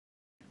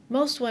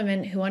Most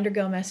women who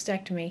undergo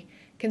mastectomy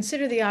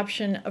consider the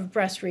option of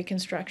breast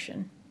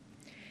reconstruction.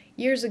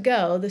 Years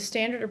ago, the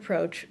standard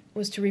approach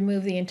was to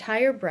remove the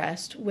entire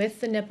breast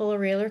with the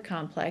nipple-areolar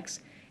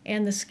complex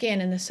and the skin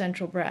in the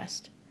central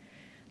breast.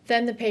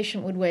 Then the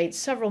patient would wait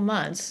several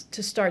months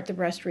to start the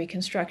breast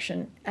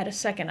reconstruction at a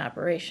second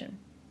operation.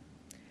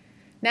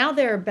 Now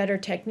there are better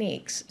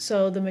techniques,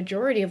 so the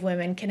majority of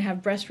women can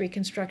have breast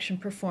reconstruction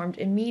performed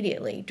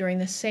immediately during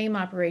the same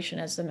operation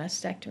as the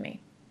mastectomy.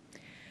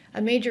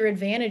 A major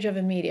advantage of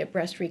immediate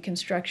breast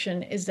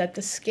reconstruction is that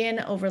the skin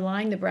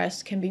overlying the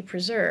breast can be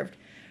preserved,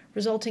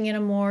 resulting in a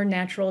more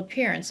natural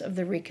appearance of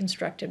the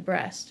reconstructed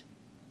breast.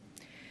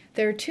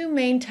 There are two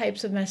main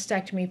types of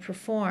mastectomy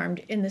performed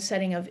in the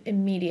setting of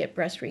immediate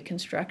breast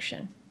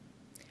reconstruction.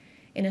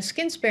 In a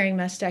skin-sparing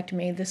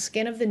mastectomy, the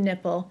skin of the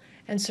nipple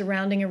and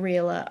surrounding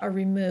areola are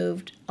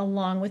removed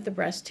along with the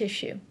breast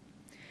tissue.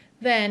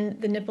 Then,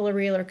 the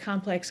nipple-areolar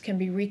complex can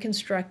be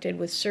reconstructed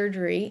with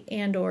surgery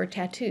and/or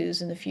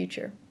tattoos in the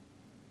future.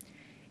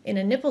 In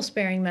a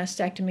nipple-sparing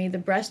mastectomy, the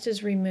breast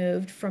is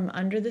removed from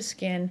under the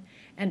skin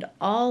and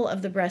all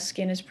of the breast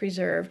skin is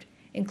preserved,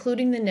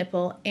 including the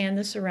nipple and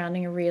the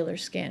surrounding areolar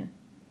skin.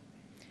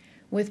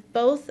 With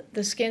both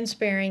the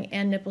skin-sparing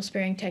and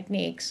nipple-sparing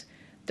techniques,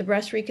 the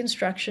breast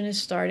reconstruction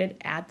is started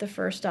at the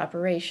first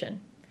operation,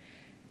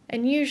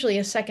 and usually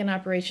a second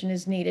operation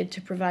is needed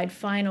to provide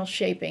final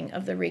shaping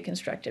of the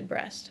reconstructed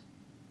breast.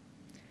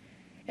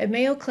 At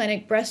Mayo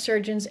Clinic, breast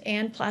surgeons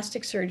and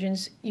plastic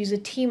surgeons use a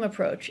team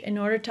approach in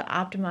order to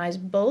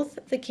optimize both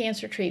the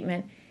cancer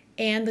treatment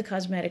and the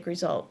cosmetic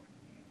result.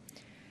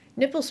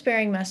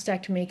 Nipple-sparing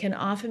mastectomy can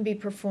often be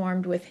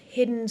performed with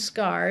hidden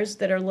scars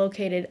that are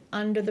located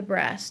under the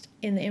breast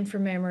in the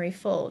inframammary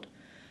fold.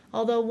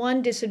 Although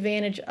one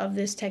disadvantage of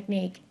this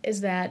technique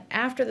is that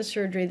after the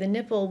surgery, the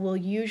nipple will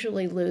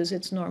usually lose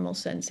its normal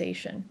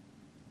sensation.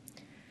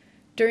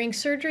 During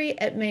surgery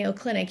at Mayo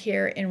Clinic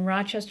here in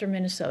Rochester,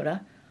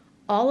 Minnesota,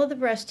 all of the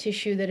breast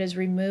tissue that is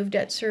removed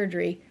at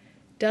surgery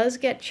does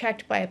get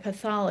checked by a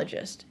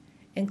pathologist,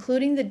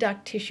 including the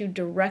duct tissue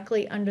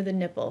directly under the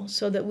nipple,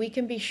 so that we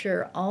can be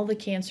sure all the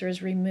cancer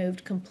is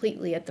removed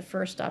completely at the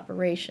first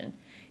operation,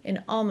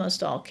 in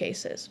almost all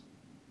cases.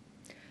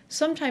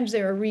 Sometimes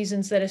there are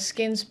reasons that a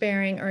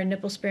skin-sparing or a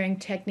nipple-sparing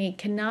technique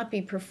cannot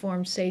be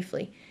performed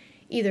safely,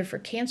 either for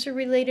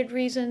cancer-related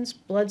reasons,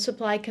 blood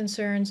supply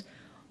concerns,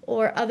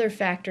 or other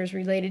factors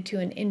related to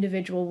an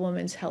individual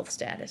woman's health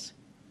status.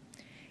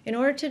 In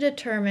order to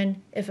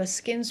determine if a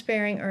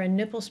skin-sparing or a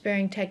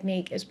nipple-sparing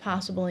technique is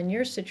possible in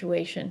your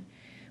situation,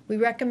 we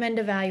recommend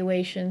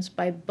evaluations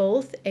by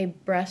both a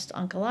breast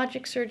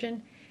oncologic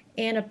surgeon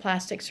and a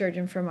plastic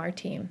surgeon from our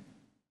team.